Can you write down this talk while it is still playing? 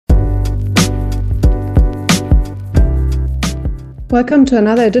Welcome to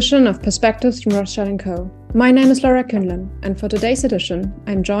another edition of Perspectives from Rothschild & Co. My name is Laura Künlen, and for today's edition,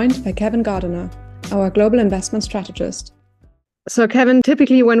 I'm joined by Kevin Gardiner, our Global Investment Strategist. So Kevin,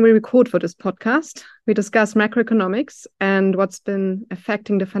 typically when we record for this podcast, we discuss macroeconomics and what's been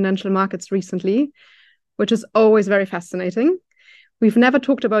affecting the financial markets recently, which is always very fascinating. We've never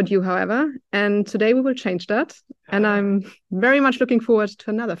talked about you, however, and today we will change that. And I'm very much looking forward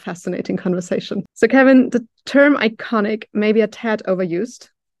to another fascinating conversation. So Kevin, the term iconic may be a tad overused,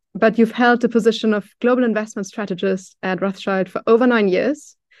 but you've held the position of Global Investment Strategist at Rothschild for over 9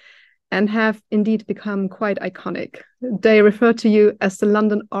 years and have indeed become quite iconic. They refer to you as the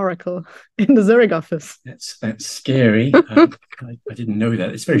London Oracle in the Zurich office. That's scary. I didn't know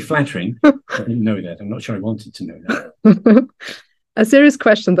that. It's very flattering. I didn't know that. I'm not sure I wanted to know that. A serious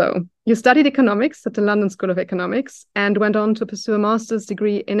question, though. You studied economics at the London School of Economics and went on to pursue a master's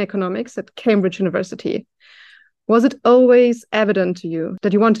degree in economics at Cambridge University. Was it always evident to you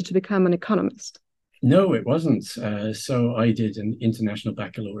that you wanted to become an economist? No, it wasn't. So I did an international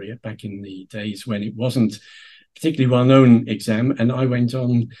baccalaureate back in the days when it wasn't particularly well-known exam, and I went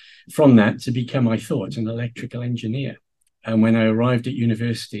on from that to become, I thought, an electrical engineer. And when I arrived at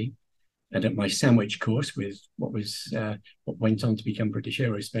university, and at my sandwich course with what went on to become British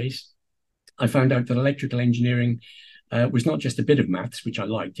Aerospace, I found out that electrical engineering was not just a bit of maths, which I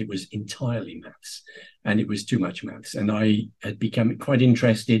liked. It was entirely maths, and it was too much maths. And I had become quite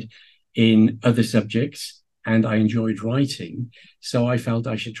interested in other subjects, and I enjoyed writing. So I felt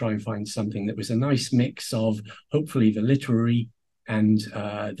I should try and find something that was a nice mix of hopefully the literary and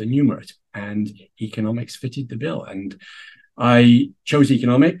the numerate, and economics fitted the bill. And I chose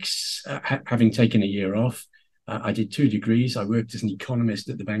economics, having taken a year off. I did 2 degrees. I worked as an economist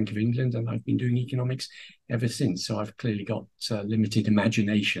at the Bank of England, and I've been doing economics ever since. So I've clearly got limited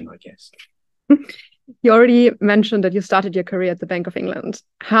imagination, I guess. You already mentioned that you started your career at the Bank of England.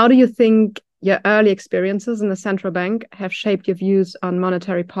 How do you think your early experiences in the central bank have shaped your views on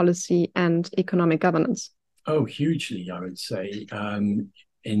monetary policy and economic governance? Oh, hugely, I would say,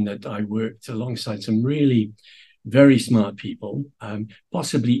 in that I worked alongside some really very smart people,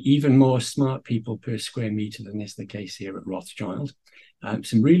 possibly even more smart people per square meter than is the case here at Rothschild.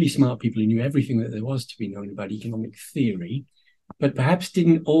 Some really smart people who knew everything that there was to be known about economic theory, but perhaps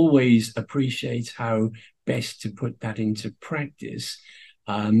didn't always appreciate how best to put that into practice.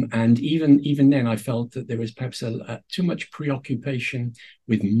 And even then, I felt that there was perhaps too much preoccupation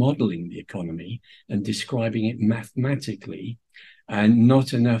with modeling the economy and describing it mathematically, and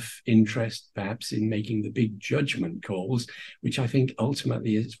not enough interest perhaps in making the big judgment calls, which I think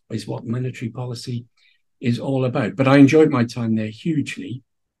ultimately is what monetary policy is all about. But I enjoyed my time there hugely.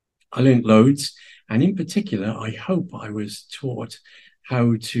 I learned loads. And in particular, I hope I was taught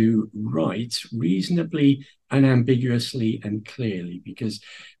how to write reasonably unambiguously and clearly, because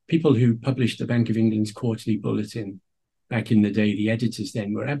people who published the Bank of England's quarterly bulletin back in the day, the editors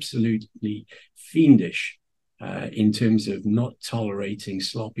then, were absolutely fiendish in terms of not tolerating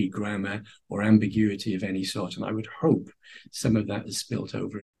sloppy grammar or ambiguity of any sort. And I would hope some of that has spilt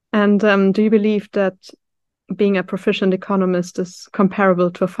over. And do you believe that being a proficient economist is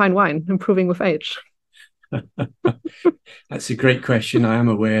comparable to a fine wine, improving with age? That's a great question. I am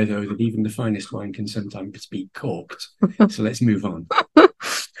aware, though, that even the finest wine can sometimes be corked. So let's move on.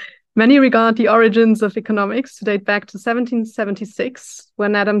 Many regard the origins of economics to date back to 1776,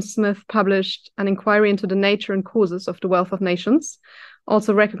 when Adam Smith published an inquiry into the nature and causes of the wealth of nations,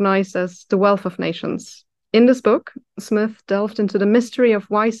 also recognized as the Wealth of Nations. In this book, Smith delved into the mystery of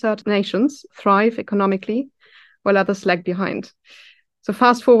why certain nations thrive economically while others lag behind. So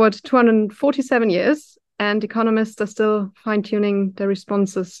fast forward 247 years, and economists are still fine-tuning their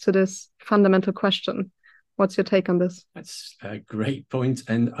responses to this fundamental question. What's your take on this? That's a great point.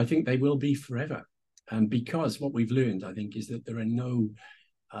 And I think they will be forever. Because what we've learned, I think, is that there are no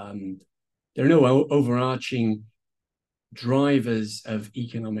overarching drivers of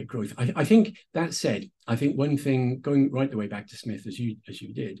economic growth. I think that said, I think one thing, going right the way back to Smith, as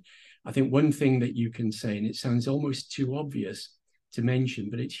you did, I think one thing that you can say, and it sounds almost too obvious to mention,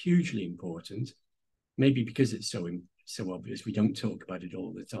 but it's hugely important, maybe because it's so obvious, we don't talk about it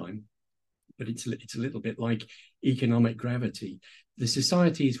all the time, but it's a little bit like economic gravity. The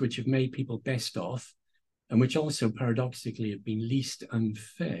societies which have made people best off, and which also paradoxically have been least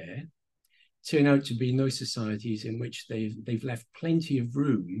unfair, turn out to be in those societies in which they've left plenty of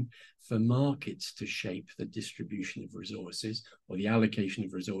room for markets to shape the distribution of resources or the allocation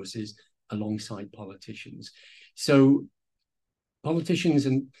of resources alongside politicians. So politicians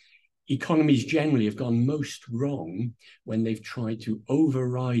and economies generally have gone most wrong when they've tried to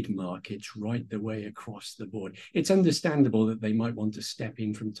override markets right the way across the board. It's understandable that they might want to step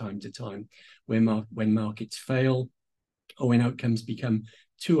in from time to time when markets fail or when outcomes become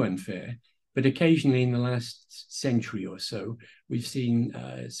too unfair. But occasionally in the last century or so, we've seen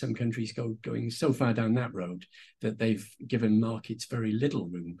some countries going so far down that road that they've given markets very little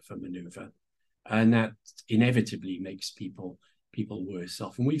room for maneuver. And that inevitably makes people worse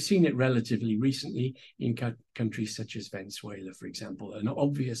off. And we've seen it relatively recently in countries such as Venezuela, for example, an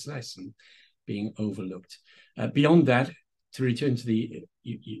obvious lesson being overlooked. Beyond that, to return to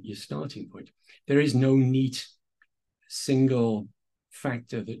your starting point, there is no neat single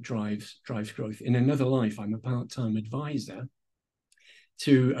factor that drives growth. In another life, I'm a part-time advisor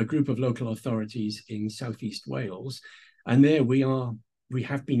to a group of local authorities in Southeast Wales, and there we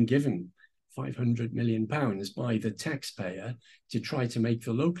have been given £500 million by the taxpayer to try to make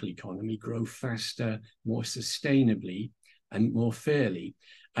the local economy grow faster, more sustainably, and more fairly.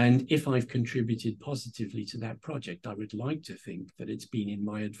 And if I've contributed positively to that project, I would like to think that it's been in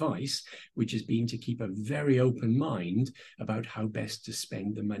my advice, which has been to keep a very open mind about how best to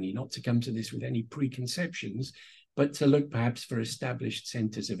spend the money, not to come to this with any preconceptions, but to look perhaps for established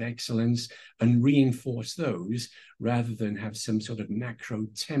centres of excellence and reinforce those rather than have some sort of macro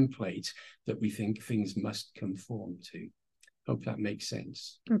template that we think things must conform to. Hope that makes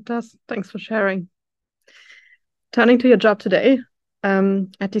sense. It does. Thanks for sharing. Turning to your job today,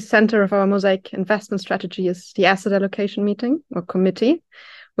 at the center of our Mosaic investment strategy is the asset allocation meeting or committee,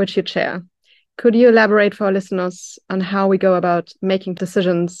 which you chair. Could you elaborate for our listeners on how we go about making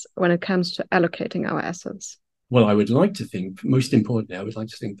decisions when it comes to allocating our assets? Well, I would like to think, most importantly,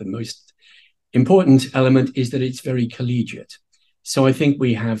 the most important element is that it's very collegiate. So I think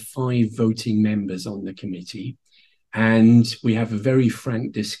we have 5 voting members on the committee, and we have a very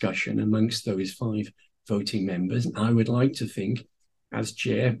frank discussion amongst those 5 voting members. I would like to think, as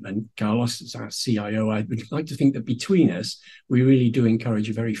chair, and Carlos as our CIO, I would like to think that between us, we really do encourage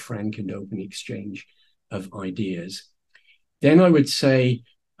a very frank and open exchange of ideas. Then I would say,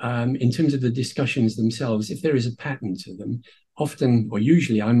 in terms of the discussions themselves, if there is a pattern to them, often or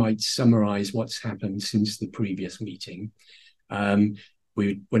usually I might summarize what's happened since the previous meeting.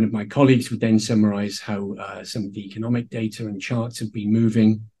 One of my colleagues would then summarize how some of the economic data and charts have been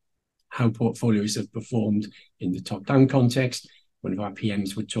moving, how portfolios have performed in the top-down context. One of our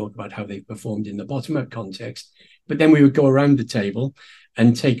PMs would talk about how they've performed in the bottom-up context. But then we would go around the table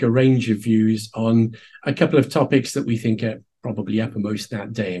and take a range of views on a couple of topics that we think are probably uppermost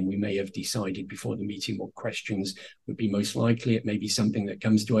that day, and we may have decided before the meeting what questions would be most likely. It may be something that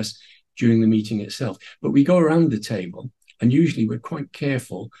comes to us during the meeting itself. But we go around the table, and usually we're quite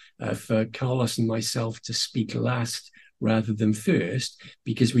careful for Carlos and myself to speak last rather than first,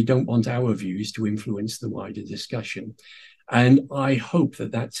 because we don't want our views to influence the wider discussion. And I hope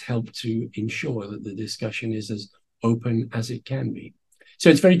that that's helped to ensure that the discussion is as open as it can be. So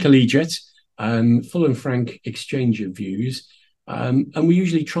it's very collegiate, full and frank exchange of views. And we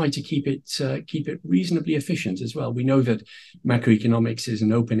usually try to keep it reasonably efficient as well. We know that macroeconomics is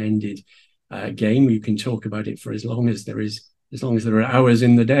an open-ended game. You can talk about it for as long as there are hours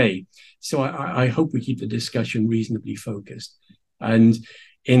in the day. So I hope we keep the discussion reasonably focused. And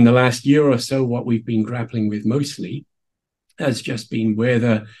in the last year or so, what we've been grappling with mostly has just been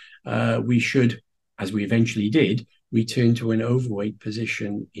whether we should, as we eventually did, return to an overweight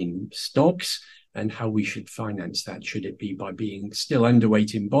position in stocks and how we should finance that. Should it be by being still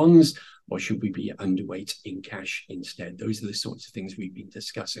underweight in bonds, or should we be underweight in cash instead? Those are the sorts of things we've been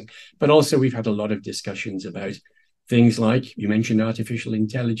discussing. But also we've had a lot of discussions about things like, you mentioned artificial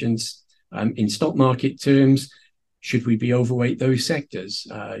intelligence. In stock market terms, should we be overweight those sectors?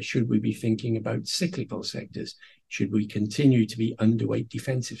 Should we be thinking about cyclical sectors? Should we continue to be underweight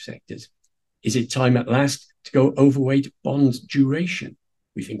defensive sectors? Is it time at last to go overweight bond duration?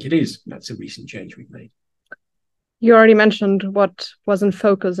 We think it is. That's a recent change we've made. You already mentioned what was in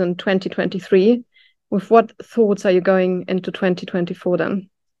focus in 2023. With what thoughts are you going into 2024 then?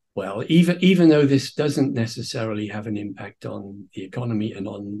 Well, even though this doesn't necessarily have an impact on the economy and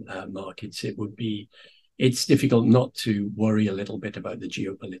on markets, it's difficult not to worry a little bit about the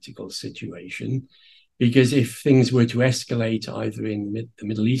geopolitical situation. Because if things were to escalate either in the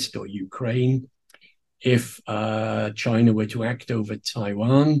Middle East or Ukraine, if China were to act over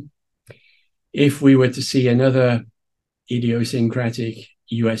Taiwan, if we were to see another idiosyncratic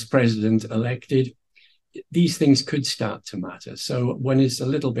US president elected, these things could start to matter. So one is a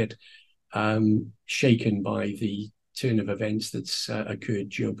little bit shaken by the turn of events that's occurred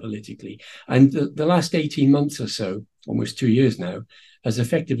geopolitically. And the last 18 months or so almost 2 years now, has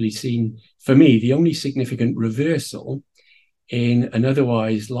effectively seen, for me, the only significant reversal in an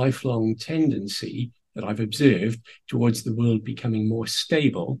otherwise lifelong tendency that I've observed towards the world becoming more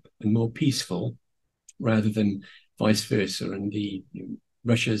stable and more peaceful, rather than vice versa. And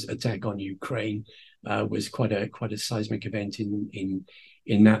Russia's attack on Ukraine was quite a seismic event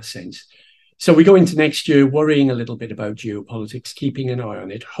in that sense. So we go into next year worrying a little bit about geopolitics, keeping an eye on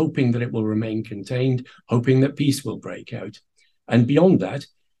it, hoping that it will remain contained, hoping that peace will break out. And beyond that,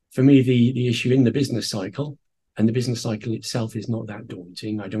 for me, the issue in the business cycle, and the business cycle itself is not that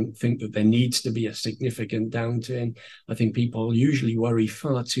daunting. I don't think that there needs to be a significant downturn. I think people usually worry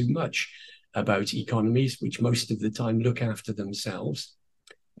far too much about economies, which most of the time look after themselves.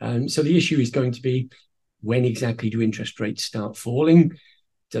 So the issue is going to be, when exactly do interest rates start falling?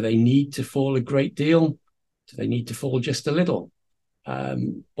 Do they need to fall a great deal? Do they need to fall just a little?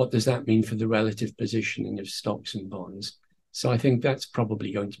 What does that mean for the relative positioning of stocks and bonds? So I think that's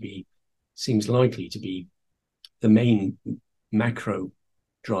probably going to be, seems likely to be, the main macro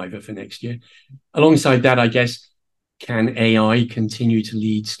driver for next year. Alongside that, I guess, can AI continue to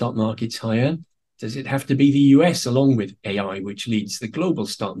lead stock markets higher? Does it have to be the US along with AI which leads the global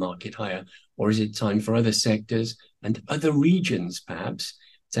stock market higher? Or is it time for other sectors and other regions, perhaps,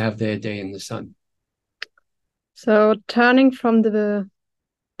 to have their day in the sun? So turning from the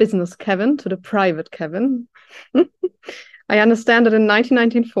business Kevin to the private Kevin, I understand that in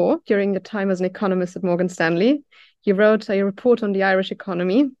 1994, during your time as an economist at Morgan Stanley, you wrote a report on the Irish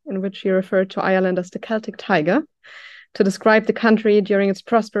economy in which you referred to Ireland as the Celtic tiger to describe the country during its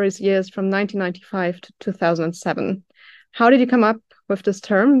prosperous years from 1995 to 2007. How did you come up with this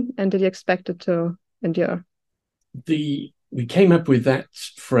term, and did you expect it to endure? We came up with that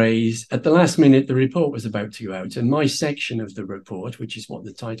phrase at the last minute. The report was about to go out, and my section of the report, which is what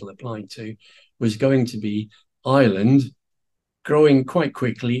the title applied to, was going to be Ireland growing quite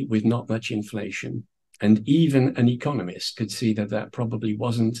quickly with not much inflation. And even an economist could see that that probably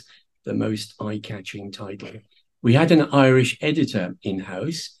wasn't the most eye-catching title. We had an Irish editor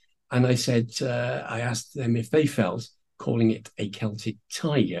in-house, and I asked them if they felt calling it a Celtic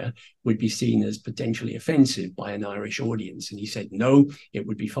tiger would be seen as potentially offensive by an Irish audience. And he said, no, it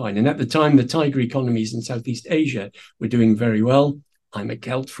would be fine. And at the time, the tiger economies in Southeast Asia were doing very well. I'm a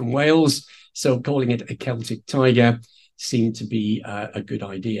Celt from Wales, so calling it a Celtic tiger seemed to be a good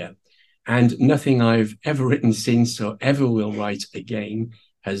idea. And nothing I've ever written since or ever will write again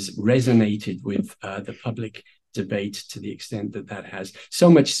has resonated with the public debate to the extent that that has.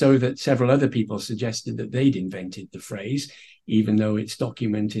 So much so that several other people suggested that they'd invented the phrase, even though it's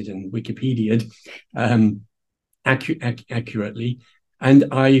documented and Wikipedia'd accurately. And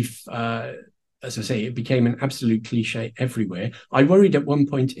as I say, it became an absolute cliche everywhere. I worried at one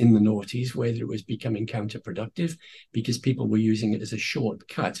point in the noughties whether it was becoming counterproductive because people were using it as a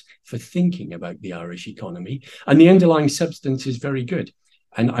shortcut for thinking about the Irish economy. And the underlying substance is very good.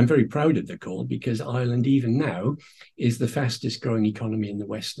 And I'm very proud of the call because Ireland, even now, is the fastest growing economy in the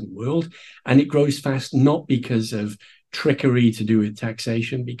Western world. And it grows fast not because of trickery to do with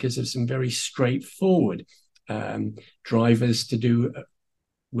taxation, because of some very straightforward drivers to do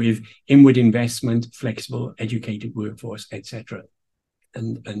with inward investment, flexible, educated workforce, etc.,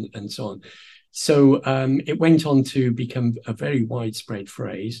 and so on. So it went on to become a very widespread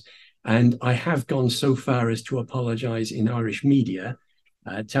phrase. And I have gone so far as to apologize in Irish media,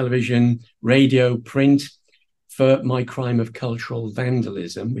 television, radio, print, for my crime of cultural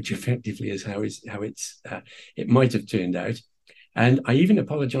vandalism, which effectively is how it might have turned out. And I even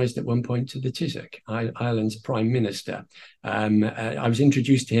apologized at one point to the Taoiseach, Ireland's prime minister. I was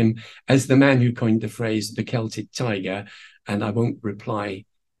introduced to him as the man who coined the phrase, the Celtic tiger, and I won't reply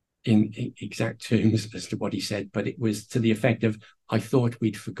in exact terms as to what he said, but it was to the effect of, I thought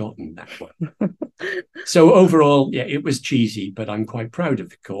we'd forgotten that one. So overall, yeah, it was cheesy, but I'm quite proud of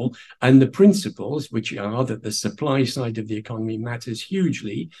the call. And the principles, which are that the supply side of the economy matters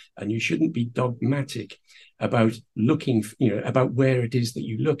hugely, and you shouldn't be dogmatic about looking, about where it is that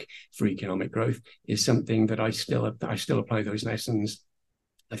you look for economic growth, is something that I still apply those lessons,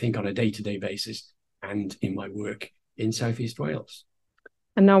 I think, on a day-to-day basis and in my work in Southeast Wales.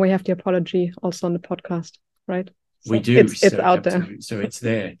 And now we have the apology also on the podcast, right? So we do. It's out there. So it's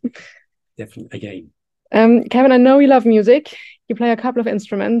there. Definitely, again. Kevin, I know you love music. You play a couple of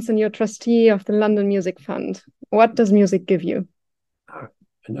instruments and you're a trustee of the London Music Fund. What does music give you?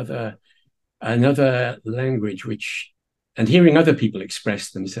 Another language and hearing other people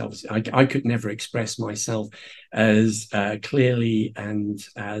express themselves. I could never express myself as clearly and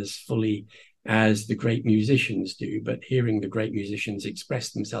as fully as the great musicians do, but hearing the great musicians express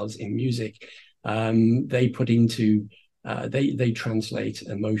themselves in music they put into they translate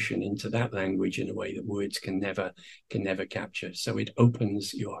emotion into that language in a way that words can never capture. So it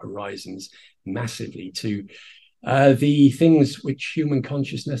opens your horizons massively to the things which human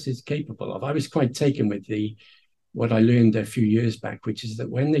consciousness is capable of. I was quite taken with what I learned a few years back, which is that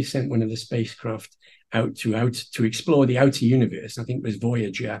when they sent one of the spacecraft out to explore the outer universe, I think it was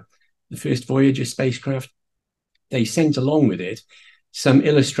Voyager, the first Voyager spacecraft, they sent along with it some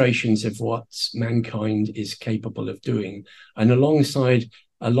illustrations of what mankind is capable of doing. And alongside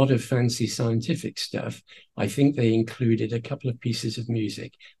a lot of fancy scientific stuff, I think they included a couple of pieces of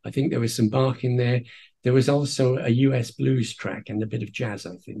music. I think there was some Bach in there. There was also a US blues track and a bit of jazz,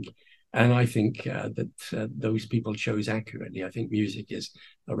 I think. And I think that those people chose accurately. I think music is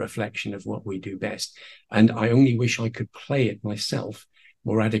a reflection of what we do best. And I only wish I could play it myself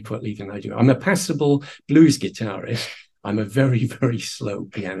more adequately than I do. I'm a passable blues guitarist. I'm a very, very slow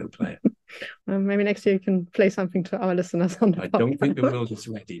piano player. Maybe next year you can play something to our listeners on the podcast. I don't think the world is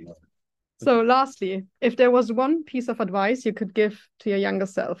ready. So lastly, if there was one piece of advice you could give to your younger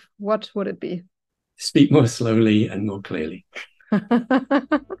self, what would it be? Speak more slowly and more clearly.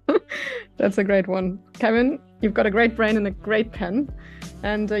 That's a great one. Kevin, you've got a great brain and a great pen,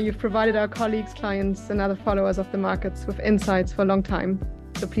 and you've provided our colleagues, clients, and other followers of the markets with insights for a long time.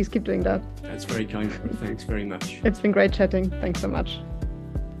 So please keep doing that. That's very kind of you. Thanks very much. It's been great chatting. Thanks so much.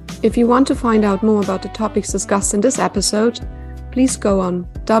 If you want to find out more about the topics discussed in this episode, please go on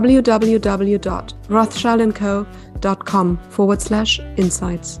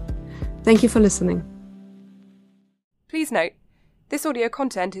www.rothschildandco.com/insights. Thank you for listening. Please note, this audio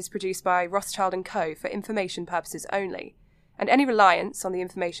content is produced by Rothschild & Co. for information purposes only, and any reliance on the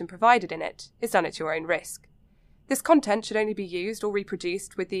information provided in it is done at your own risk. This content should only be used or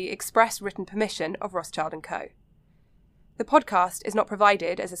reproduced with the express written permission of Rothschild & Co. The podcast is not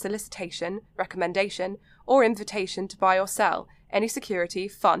provided as a solicitation, recommendation, or invitation to buy or sell any security,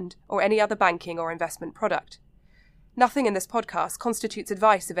 fund, or any other banking or investment product. Nothing in this podcast constitutes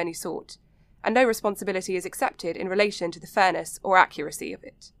advice of any sort, and no responsibility is accepted in relation to the fairness or accuracy of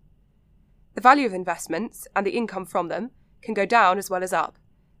it. The value of investments and the income from them can go down as well as up,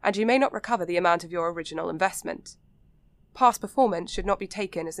 and you may not recover the amount of your original investment. Past performance should not be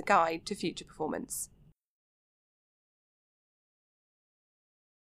taken as a guide to future performance.